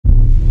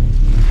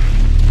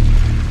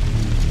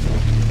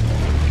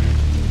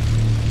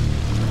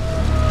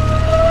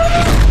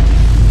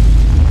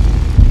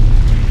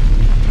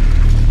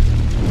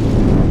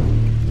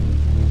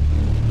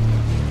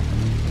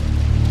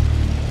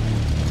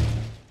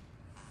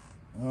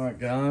All right,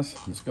 guys,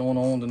 what's going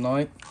on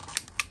tonight?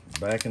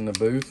 Back in the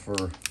booth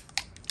for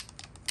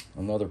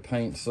another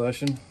paint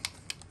session.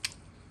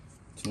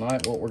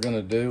 Tonight, what we're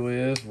gonna do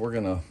is we're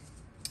gonna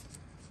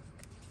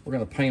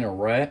paint a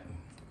rat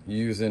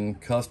using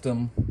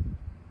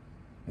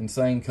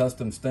Insane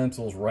Custom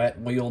Stencils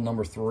rat wheel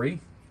number 3. A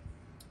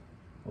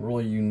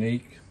really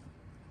unique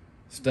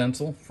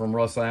stencil from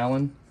Russ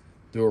Allen.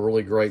 Do a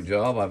really great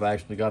job. I've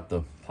actually got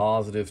the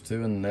positives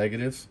too and the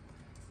negatives.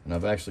 And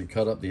I've actually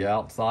cut up the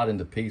outside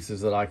into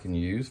pieces that I can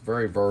use.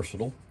 Very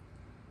versatile.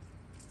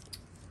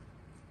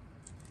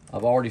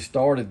 I've already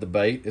started the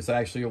bait. It's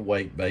actually a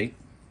weight bait.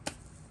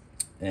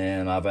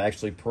 And I've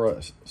actually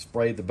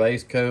sprayed the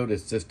base coat.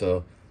 It's just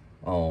a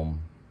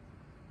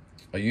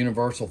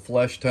universal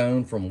flesh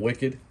tone from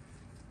Wicked.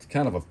 It's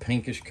kind of a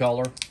pinkish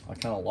color. I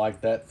kind of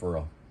like that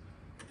for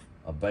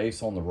a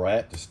base on the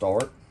rat to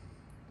start.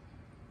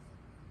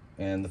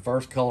 And the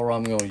first color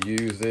I'm going to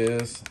use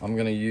is, I'm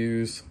going to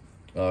use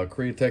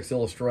Createx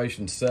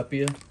Illustration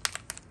Sepia.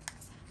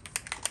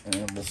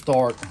 And we'll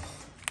start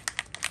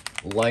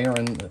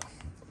layering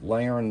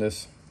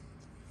this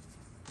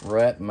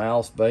rat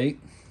mouse bait.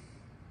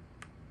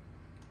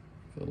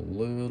 Put a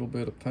little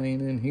bit of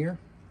paint in here.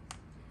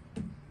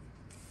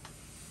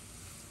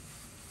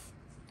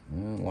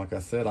 And like I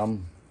said,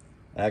 I'm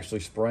actually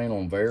spraying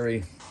on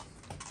very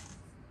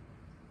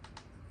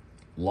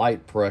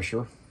light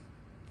pressure.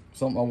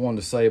 Something I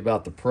wanted to say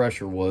about the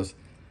pressure was,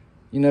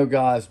 you know,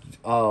 guys,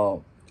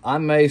 I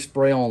may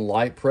spray on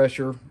light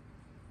pressure.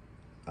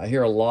 I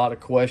hear a lot of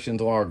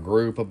questions on our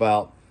group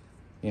about,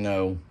 you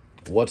know,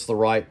 what's the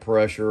right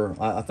pressure.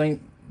 I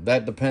think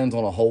that depends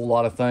on a whole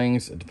lot of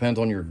things. It depends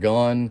on your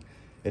gun.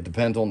 It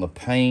depends on the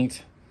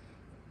paint.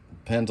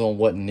 It depends on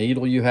what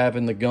needle you have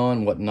in the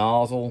gun, what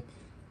nozzle.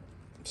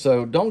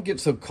 So don't get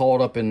so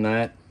caught up in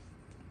that.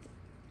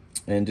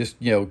 And just,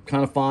 you know,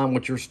 kind of find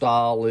what your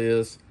style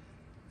is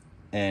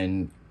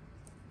and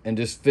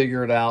just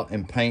figure it out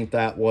and paint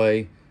that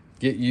way.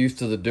 Get used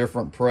to the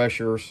different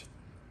pressures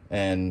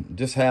and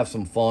just have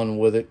some fun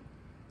with it.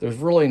 There's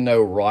really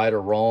no right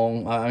or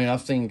wrong. I mean,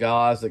 I've seen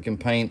guys that can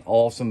paint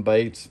awesome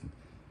baits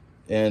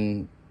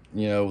in,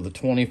 you know, the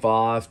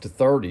 25 to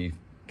 30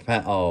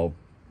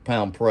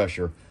 pound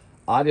pressure.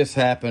 I just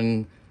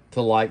happen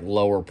to like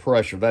lower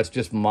pressure. That's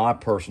just my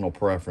personal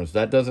preference.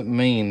 That doesn't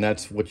mean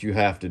that's what you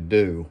have to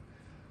do.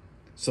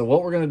 So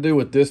what we're going to do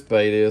with this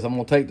bait is I'm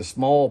going to take the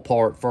small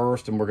part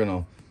first, and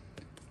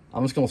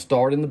I'm just going to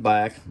start in the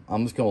back.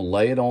 I'm just going to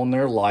lay it on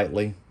there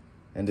lightly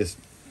and just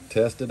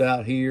test it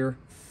out here.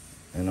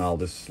 And I'll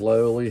just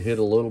slowly hit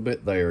a little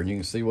bit there. And you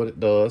can see what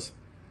it does.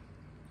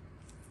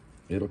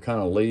 It'll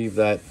kind of leave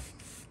that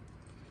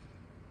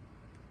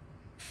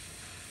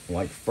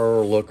like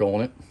fur look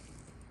on it.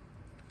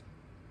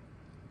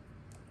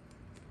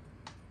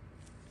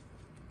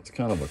 It's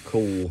kind of a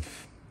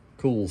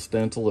cool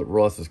stencil that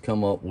Russ has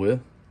come up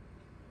with.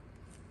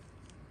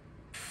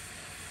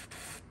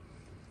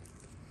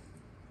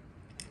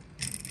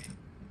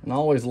 And I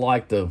always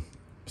like to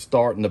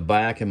start in the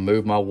back and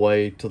move my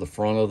way to the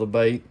front of the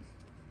bait.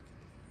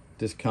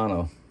 Just kind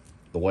of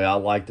the way I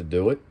like to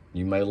do it.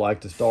 You may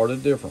like to start a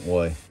different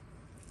way.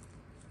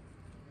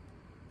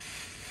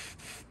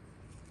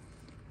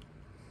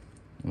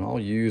 And I'll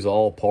use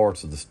all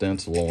parts of the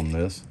stencil on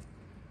this.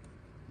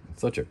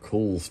 It's such a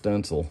cool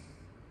stencil.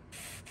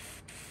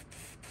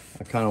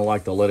 I kind of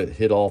like to let it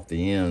hit off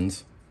the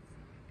ends.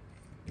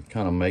 It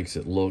kind of makes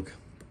it look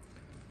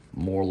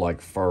more like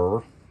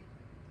fur.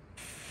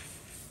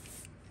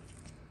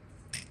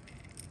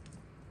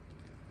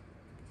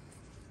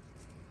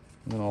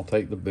 And I'll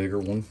take the bigger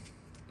one.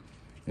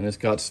 And it's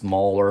got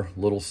smaller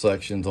little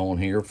sections on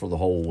here for the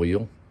whole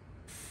wheel.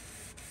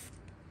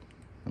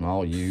 And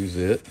I'll use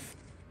it.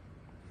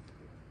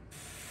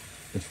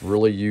 It's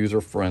really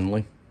user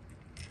friendly.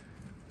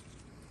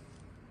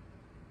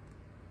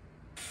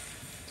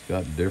 It's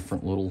got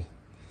different little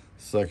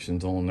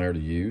sections on there to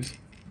use.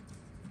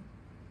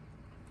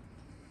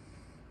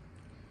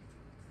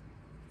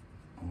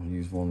 I'll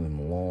use one of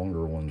them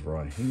longer ones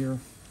right here.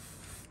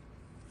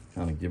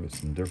 Kind of give it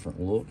some different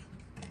look.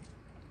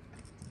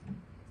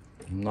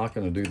 I'm not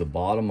going to do the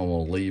bottom. I'm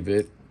going to leave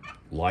it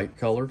light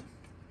colored.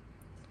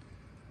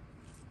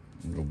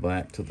 Go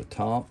back to the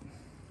top.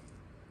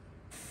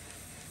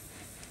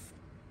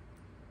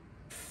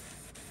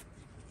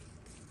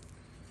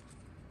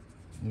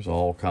 There's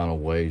all kind of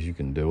ways you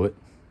can do it.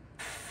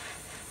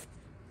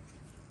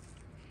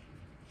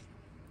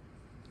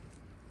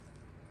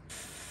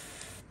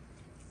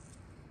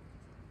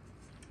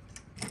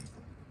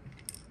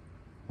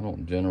 I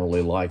don't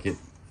generally like it.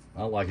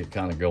 I like it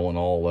kind of going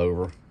all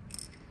over.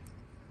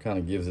 Kind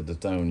of gives it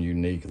its own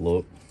unique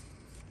look.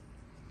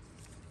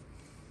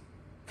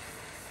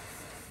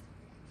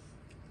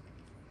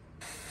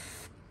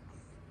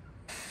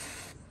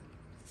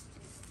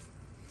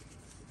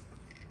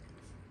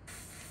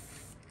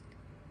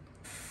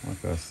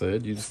 Like I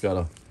said, you just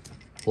gotta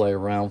play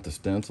around with the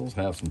stencils,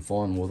 have some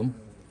fun with them.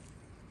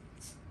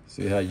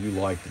 See how you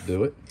like to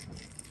do it.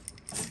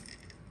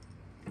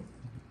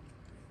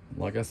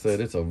 Like I said,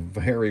 it's a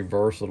very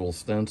versatile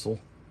stencil.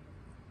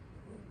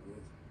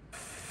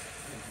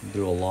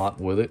 Do a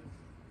lot with it.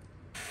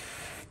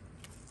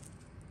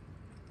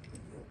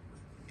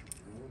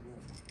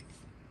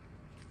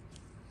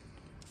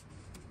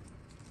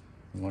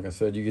 And like I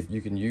said,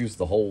 you can use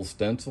the whole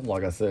stencil.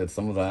 Like I said,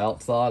 some of the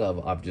outside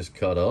I've just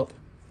cut up,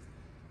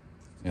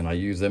 and I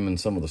use them in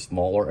some of the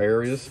smaller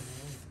areas.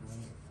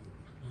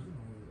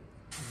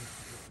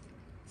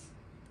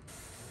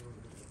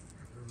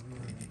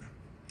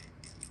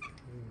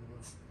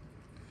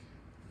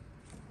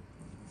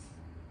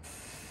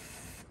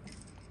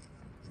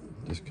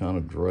 Just kind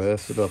of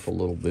dress it up a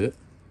little bit.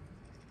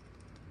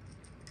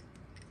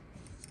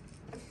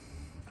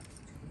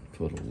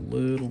 Put a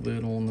little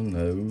bit on the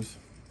nose.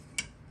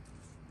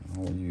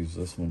 I'll use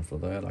this one for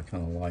that. I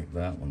kind of like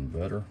that one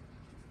better.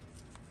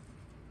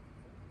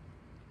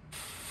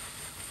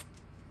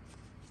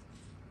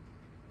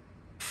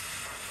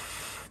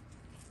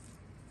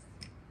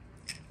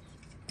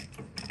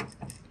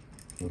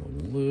 Put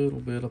a little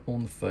bit up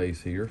on the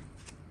face here.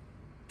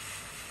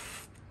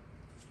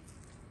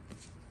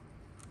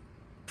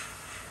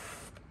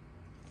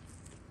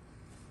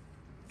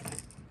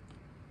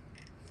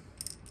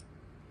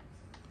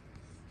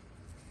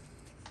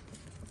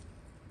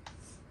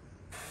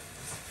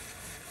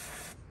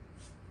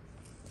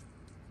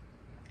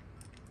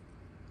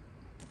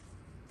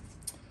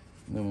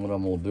 And then what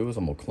I'm going to do is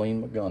I'm going to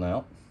clean my gun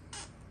out.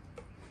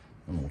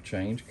 I'm going to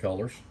change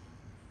colors.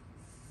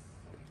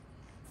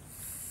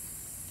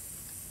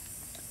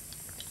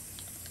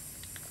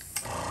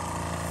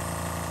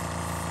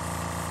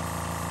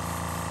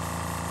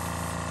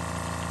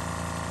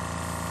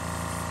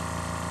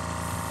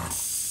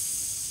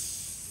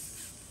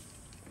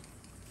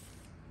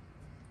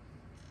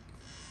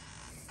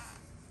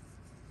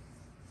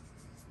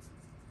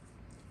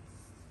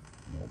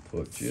 I'll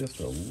put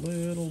just a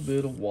little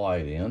bit of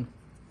white in.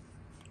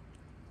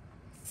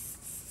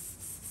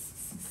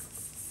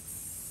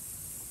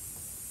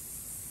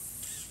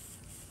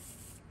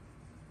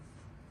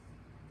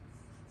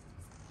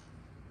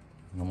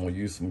 I'm going to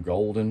use some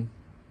golden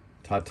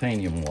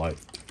titanium white.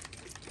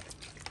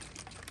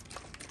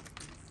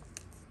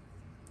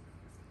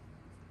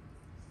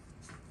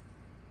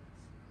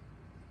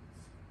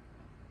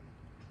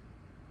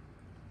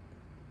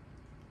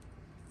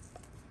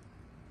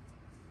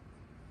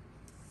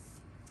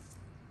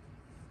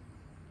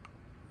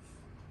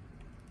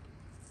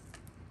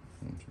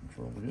 I'm having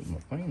trouble getting my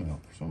paint out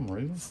for some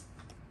reason.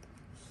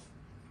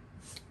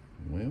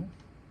 Well,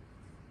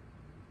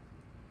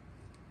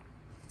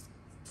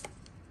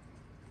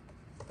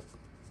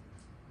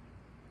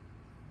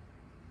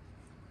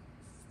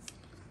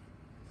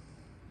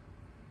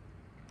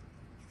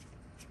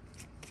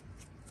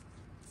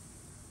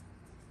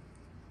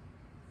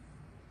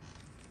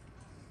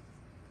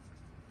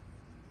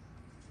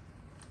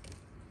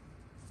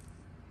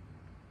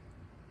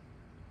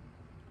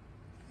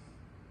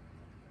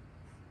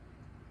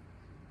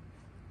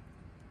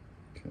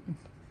 okay.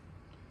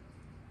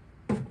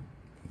 Put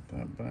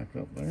that back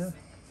up there.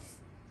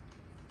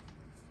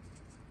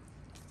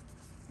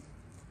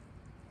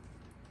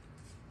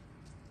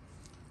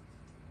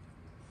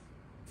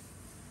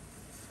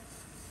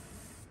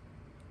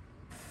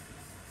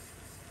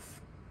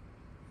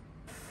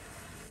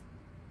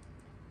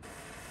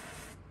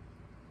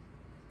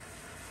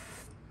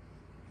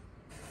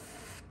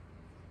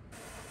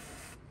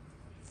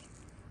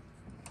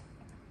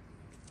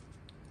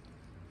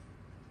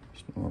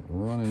 Start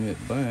running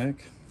it back.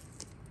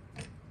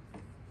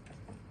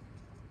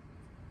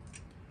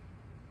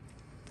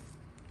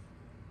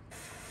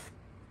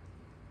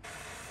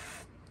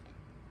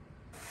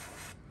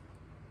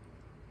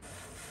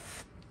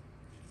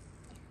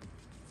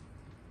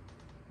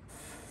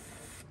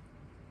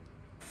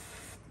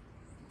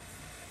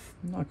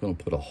 I'm not going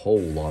to put a whole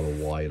lot of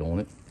white on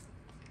it.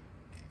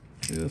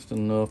 Just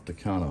enough to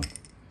kind of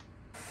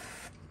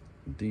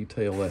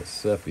detail that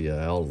sepia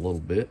out a little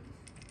bit.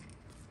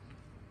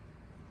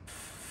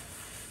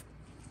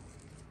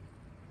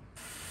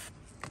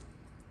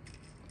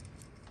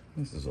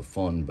 This is a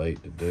fun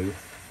bait to do.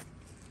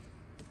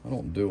 I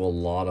don't do a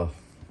lot of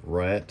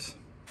rats.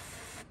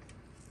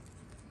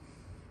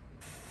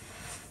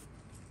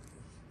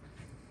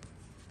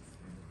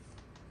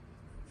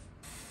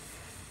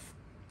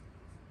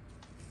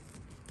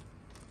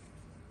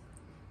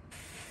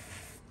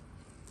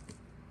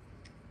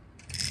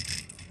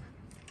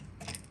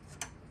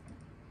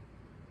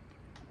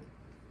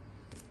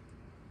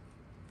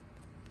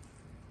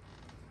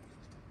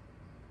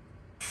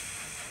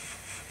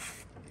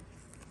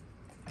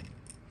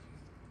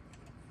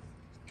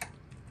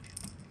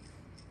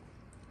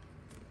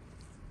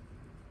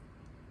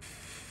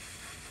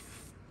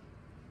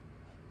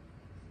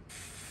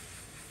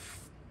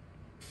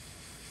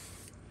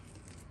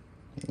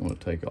 I want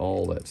to take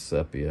all that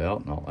sepia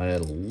out, and I'll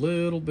add a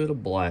little bit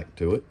of black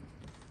to it.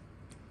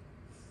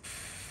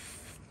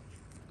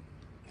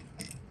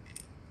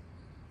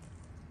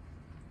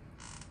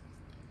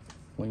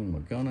 Clean my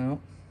gun out.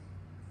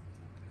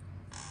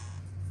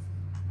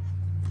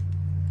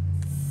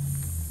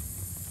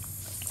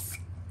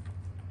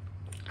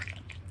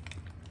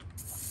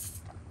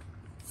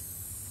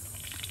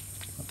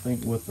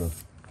 think with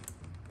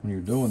when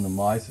you're doing the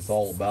mice, it's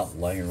all about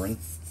layering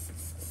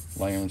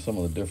some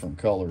of the different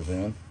colors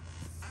in.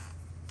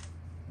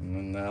 And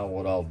then now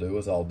what I'll do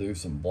is I'll do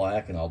some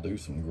black and I'll do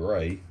some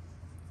gray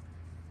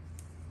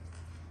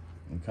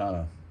and kind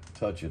of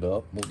touch it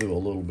up. We'll do a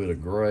little bit of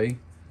gray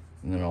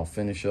and then I'll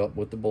finish up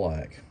with the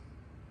black.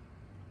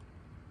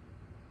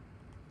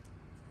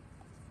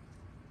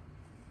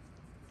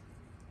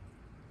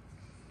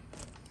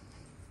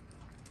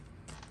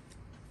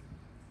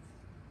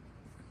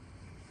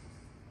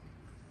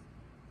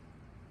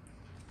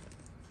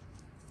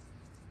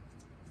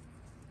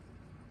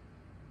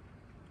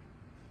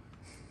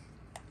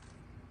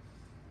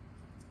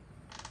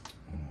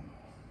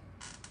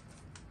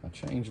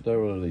 I changed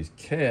over to these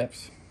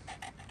caps,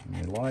 and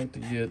they like to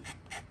get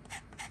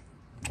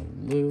a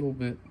little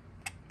bit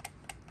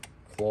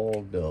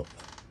clogged up.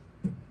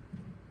 I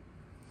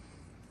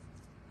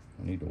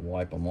need to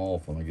wipe them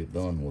off when I get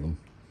done with them,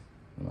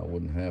 and I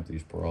wouldn't have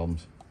these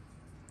problems.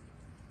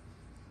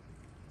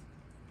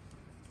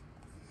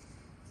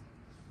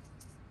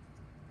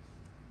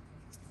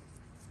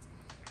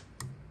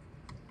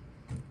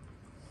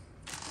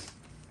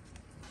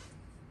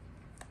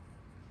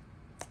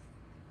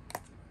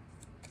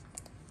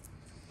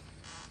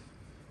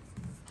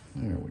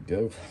 There we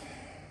go.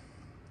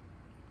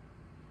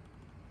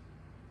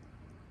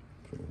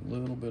 Put a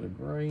little bit of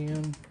gray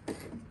in.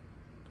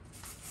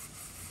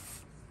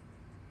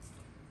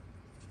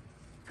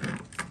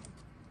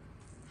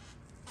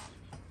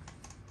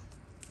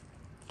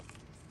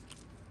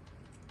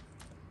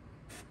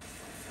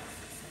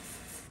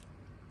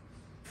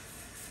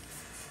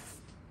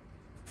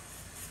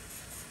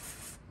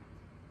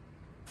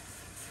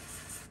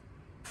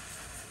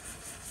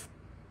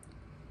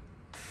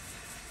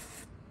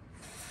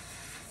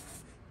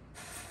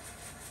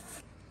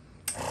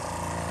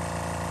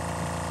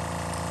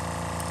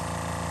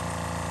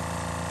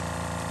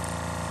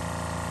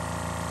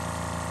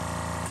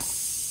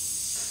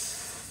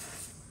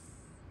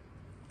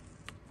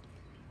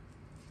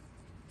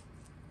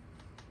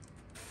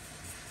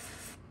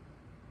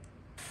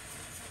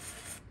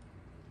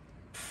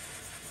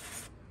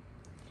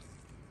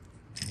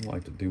 I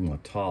like to do my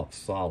top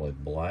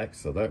solid black,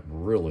 so that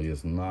really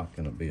is not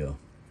going to be a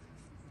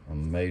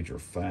major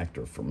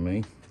factor for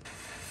me.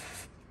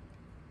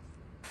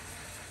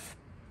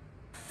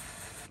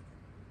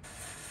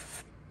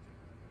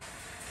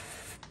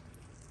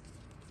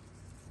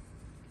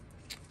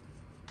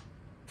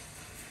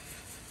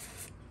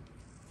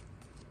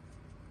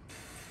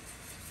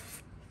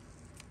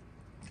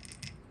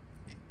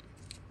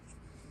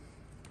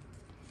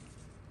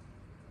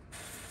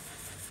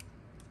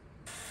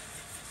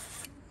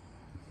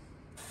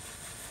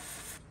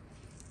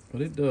 But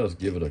it does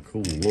give it a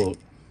cool look.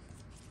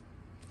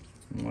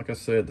 And like I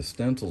said, the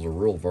stencils are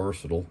real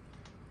versatile.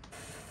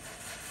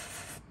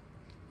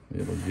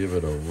 It'll give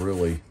it a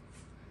really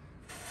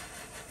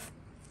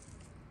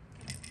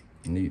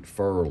neat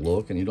fur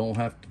look, and you don't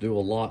have to do a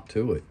lot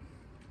to it.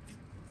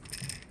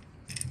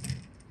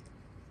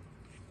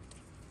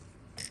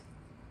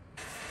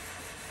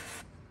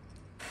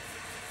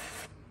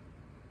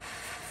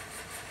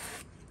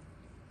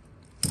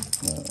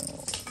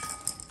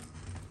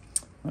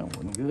 That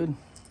wasn't good.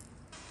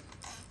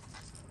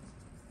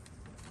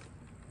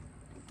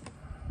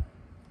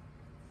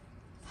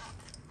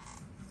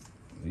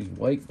 These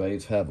wake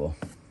baits have a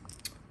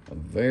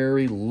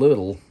very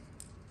little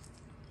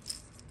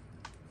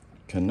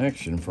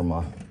connection from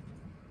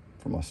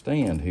my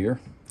stand here.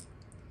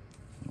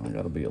 I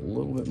got to be a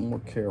little bit more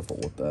careful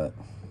with that.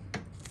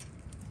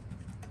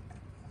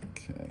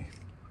 Okay.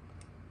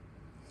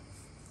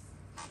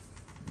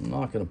 I'm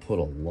not going to put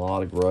a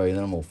lot of gray,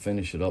 then I'm going to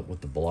finish it up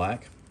with the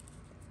black.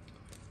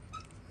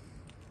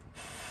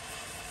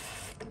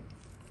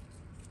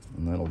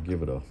 And that'll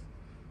give it a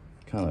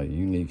kind of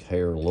unique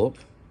hair look.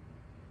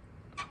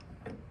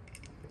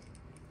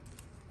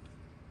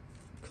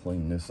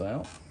 Clean this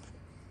out.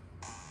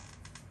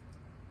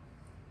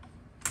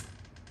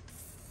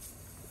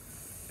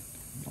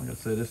 Like I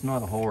said, it's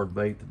not a hard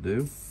bait to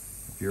do.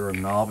 If you're a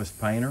novice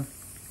painter,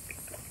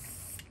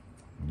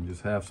 you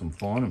just have some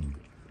fun and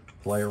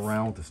play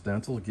around with the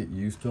stencils, get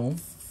used to them.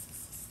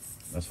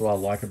 That's what I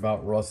like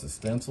about Russ's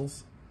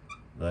stencils.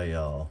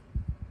 They're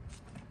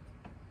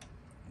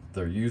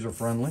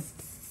user-friendly.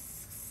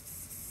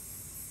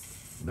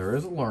 There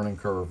is a learning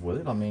curve with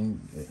it. I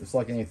mean, it's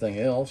like anything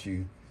else.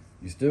 You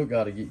still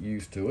got to get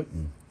used to it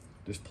and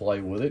just play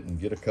with it and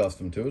get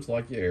accustomed to it. It's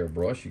like your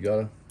airbrush. You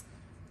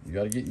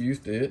gotta get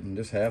used to it and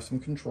just have some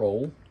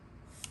control.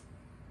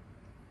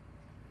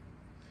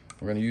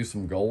 We're gonna use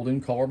some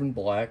golden carbon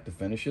black to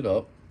finish it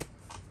up.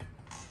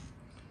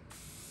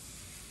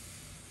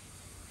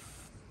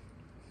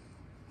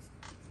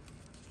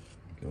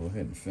 Go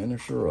ahead and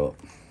finish her up.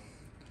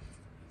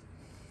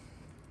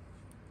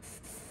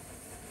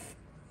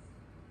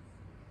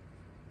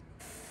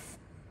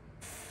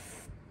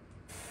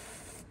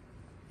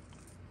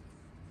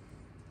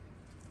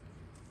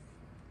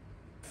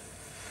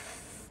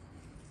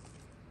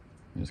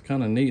 It's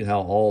kind of neat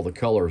how all the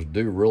colors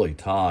do really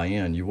tie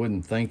in. You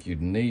wouldn't think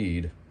you'd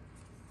need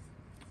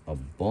a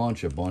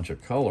bunch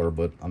of color,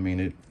 but I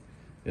mean,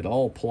 it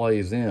all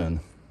plays in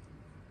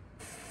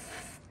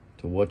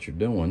to what you're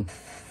doing.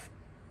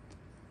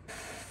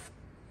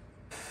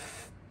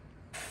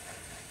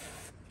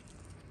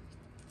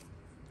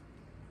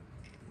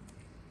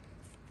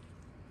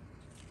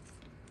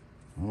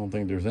 I don't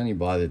think there's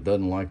anybody that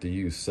doesn't like to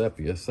use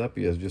sepia.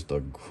 Sepia is just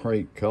a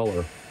great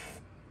color,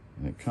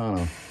 and it kind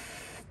of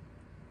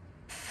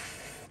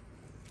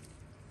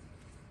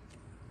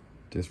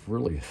just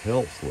really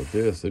helps with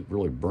this. It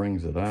really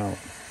brings it out.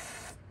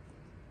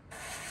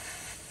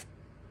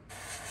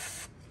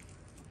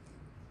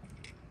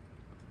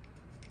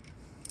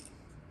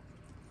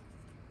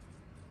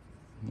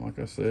 Like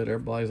I said,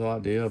 everybody's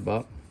idea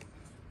about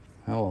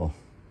how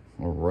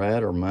a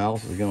rat or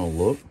mouse is gonna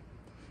look.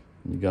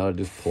 You gotta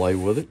just play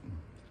with it.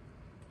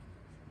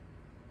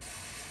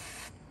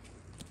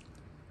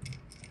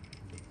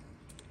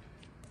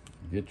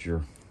 Get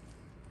your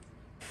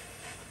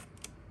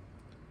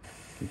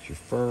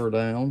fur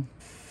down.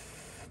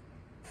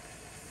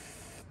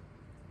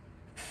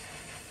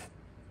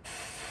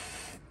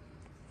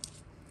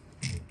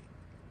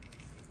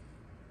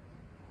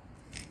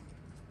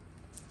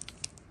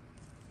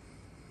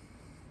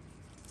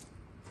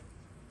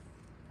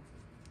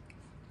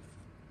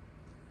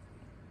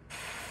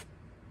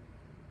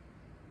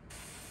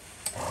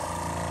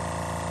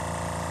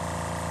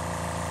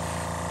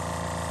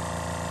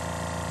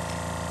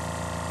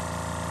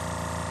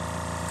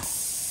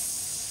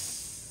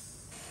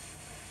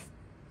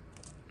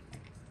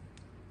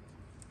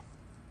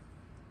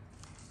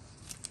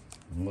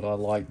 What I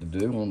like to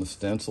do on the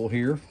stencil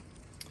here,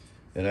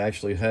 it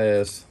actually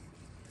has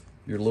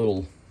your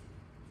little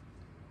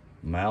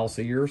mouse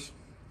ears,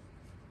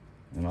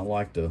 and I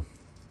like to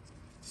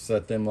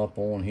set them up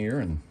on here,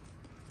 and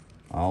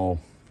I'll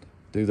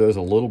do those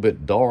a little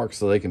bit dark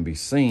so they can be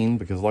seen,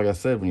 because like I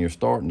said, when you're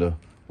starting to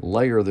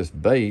layer this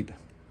bait,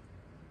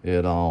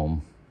 it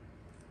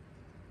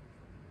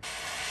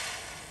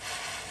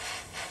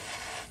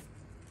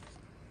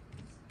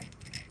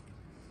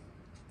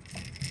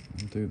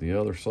do the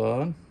other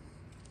side.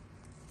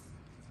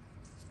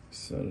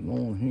 Set it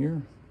on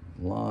here,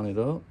 line it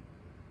up.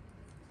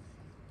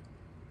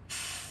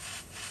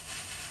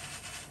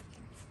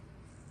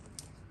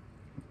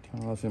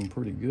 Ties in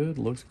pretty good,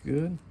 looks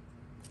good.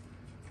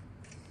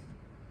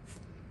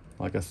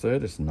 Like I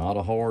said, it's not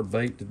a hard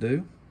bait to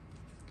do.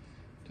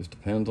 Just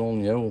depends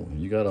on,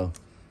 you gotta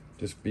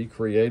just be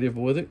creative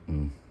with it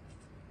and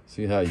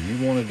see how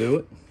you want to do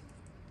it.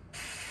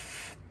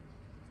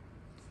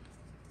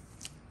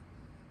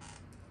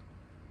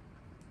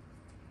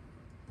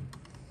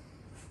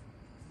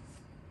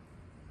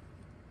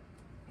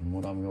 And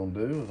what I'm going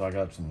to do is I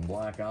got some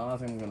black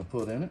eyes I'm going to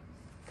put in it.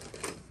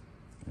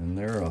 And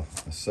they're a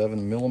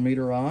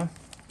 7mm eye.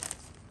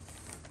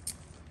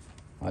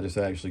 I just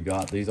actually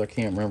got these. I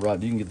can't remember.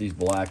 You can get these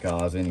black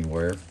eyes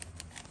anywhere.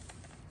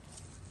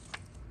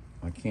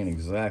 I can't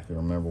exactly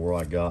remember where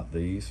I got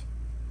these.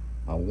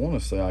 I want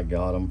to say I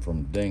got them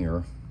from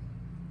Dinger.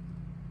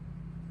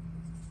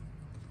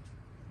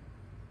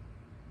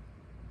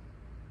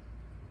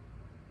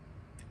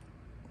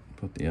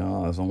 Put the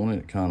eyes on it,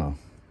 it kind of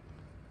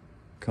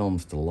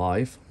comes to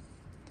life.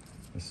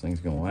 This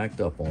thing's gonna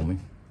act up on me.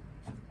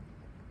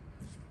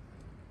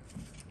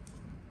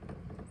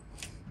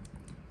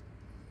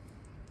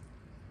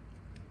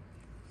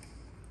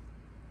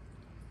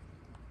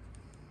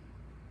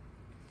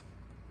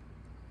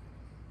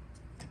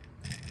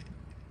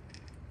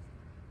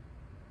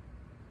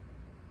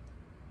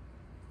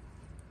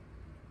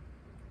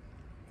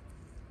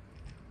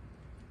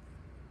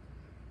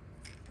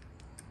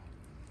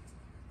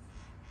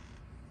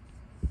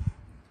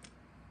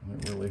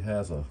 It really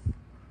has a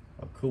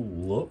cool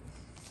look.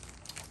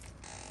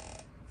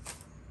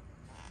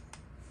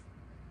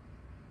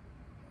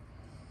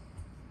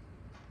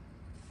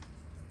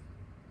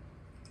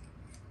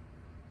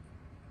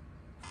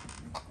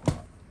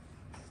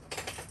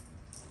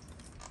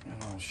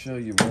 And I'll show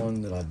you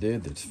one that I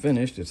did that's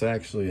finished. It's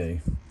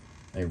actually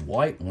a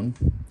white one,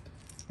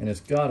 and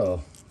it's got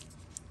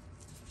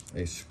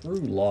a screw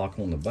lock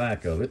on the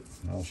back of it.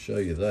 I'll show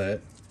you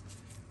that.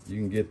 You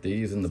can get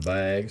these in the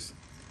bags.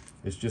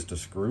 It's just a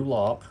screw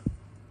lock.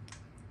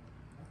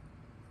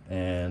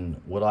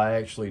 And what I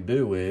actually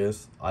do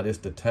is I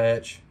just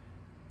attach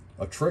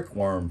a trick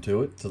worm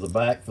to it, to the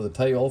back for the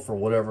tail, for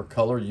whatever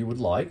color you would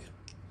like.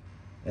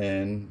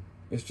 And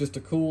it's just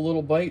a cool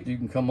little bait you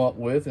can come up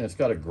with, and it's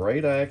got a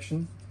great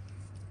action.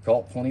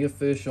 Caught plenty of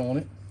fish on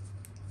it.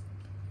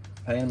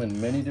 Paint them in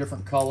many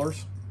different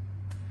colors.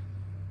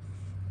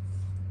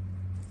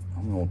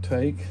 I'm gonna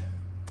take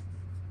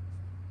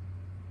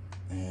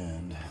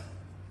and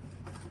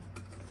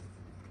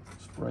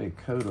spray a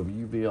coat of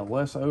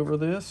UVLS over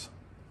this.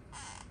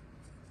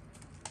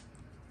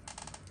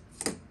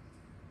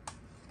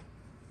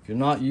 If you're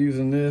not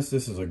using this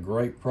is a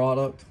great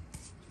product.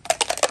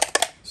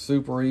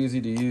 Super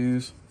easy to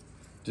use.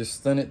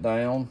 Just thin it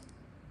down.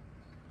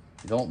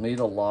 You don't need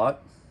a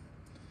lot.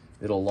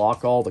 It'll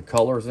lock all the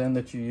colors in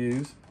that you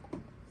use.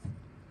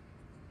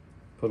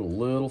 Put a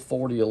little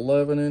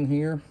 4011 in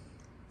here.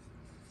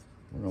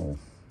 We're gonna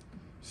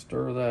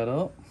stir that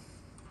up.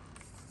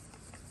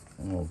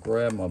 I'm gonna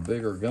grab my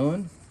bigger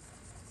gun.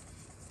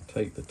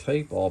 Take the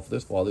tape off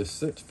this while this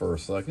sits for a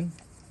second.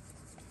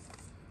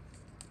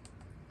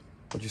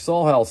 But you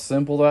saw how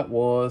simple that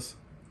was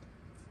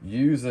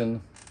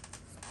using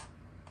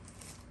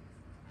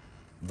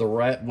the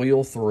Rat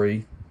Wheel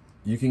 3.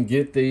 You can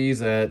get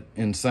these at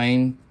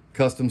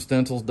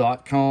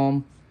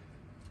insanecustomstencils.com.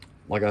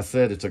 Like I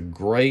said, it's a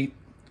great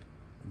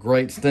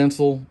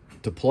stencil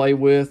to play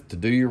with, to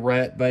do your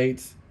rat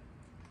baits.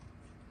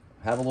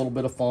 Have a little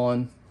bit of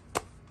fun.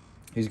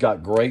 He's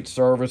got great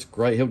service,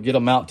 he'll get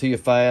them out to you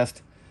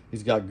fast.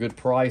 He's got good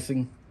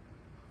pricing.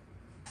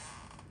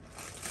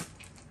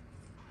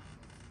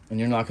 And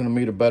you're not gonna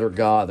meet a better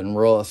guy than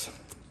Russ.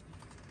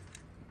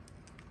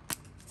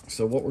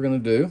 So what we're gonna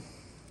do,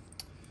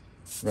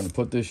 we're gonna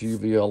put this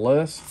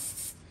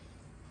UVLS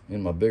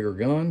in my bigger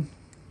gun,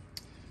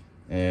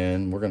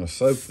 and we're gonna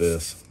soak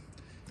this.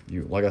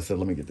 Like I said,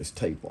 let me get this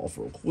tape off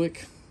real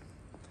quick.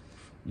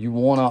 You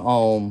wanna,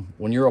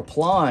 when you're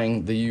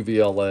applying the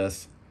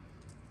UVLS,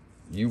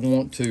 you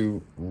want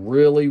to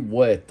really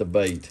wet the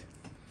bait.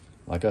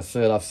 Like I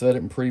said, I've said it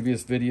in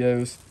previous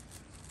videos.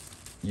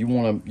 You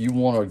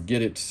wanna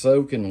get it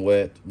soaking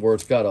wet where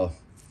it's got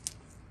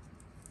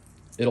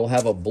it'll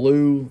have a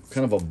blue,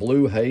 kind of a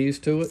blue haze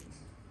to it.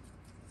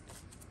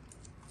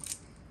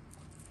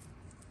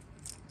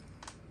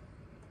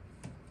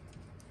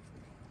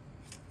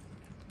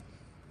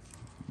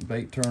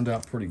 Bait turned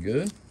out pretty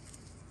good.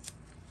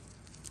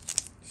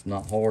 It's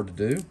not hard to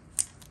do.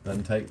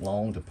 Doesn't take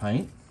long to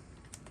paint.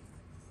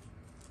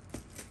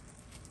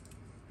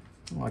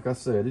 Like I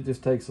said, it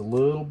just takes a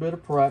little bit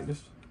of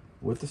practice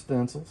with the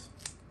stencils.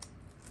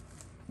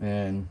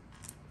 And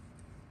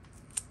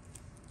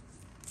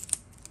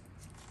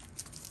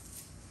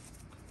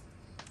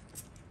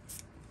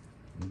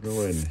we'll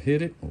go ahead and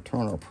hit it. We'll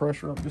turn our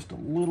pressure up just a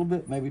little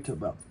bit, maybe to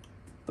about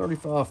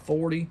 35,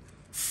 40.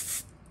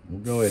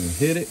 We'll go ahead and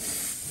hit it,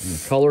 and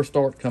the color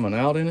start coming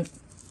out in it.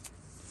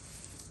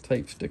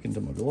 Tape sticking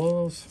to my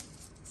gloves.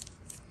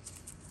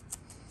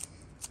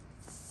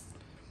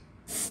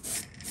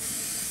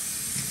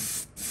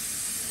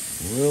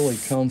 Really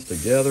comes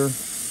together.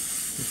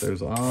 Get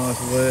those eyes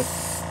wet.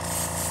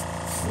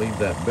 Leave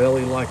that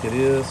belly like it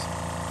is.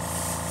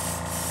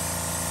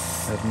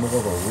 Has more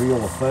of a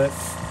real effect.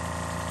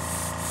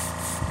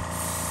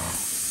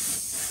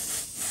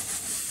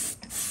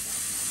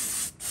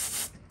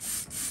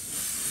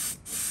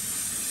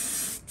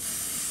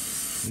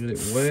 Get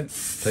it wet.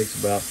 Takes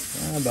about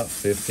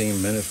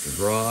 15 minutes to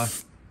dry,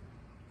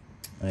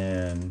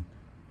 and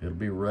it'll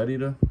be ready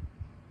to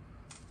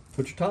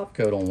put your top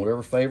coat on,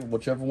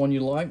 whichever one you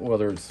like,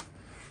 whether it's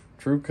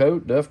True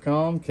Coat,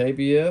 Defcom,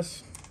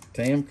 KBS,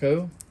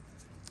 Tamco,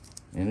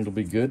 and it'll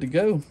be good to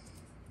go.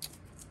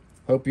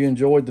 Hope you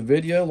enjoyed the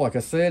video. Like I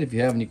said, if you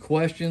have any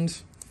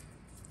questions,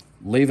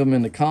 leave them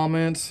in the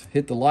comments.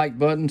 Hit the like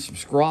button,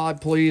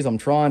 subscribe, please. I'm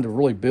trying to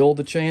really build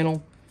the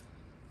channel.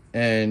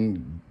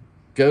 And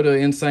go to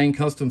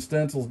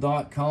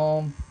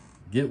insanecustomstencils.com,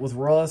 get with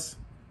Russ,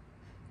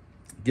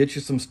 get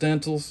you some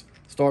stencils,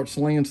 start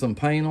slinging some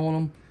paint on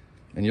them,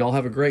 and y'all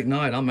have a great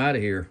night. I'm out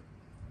of here.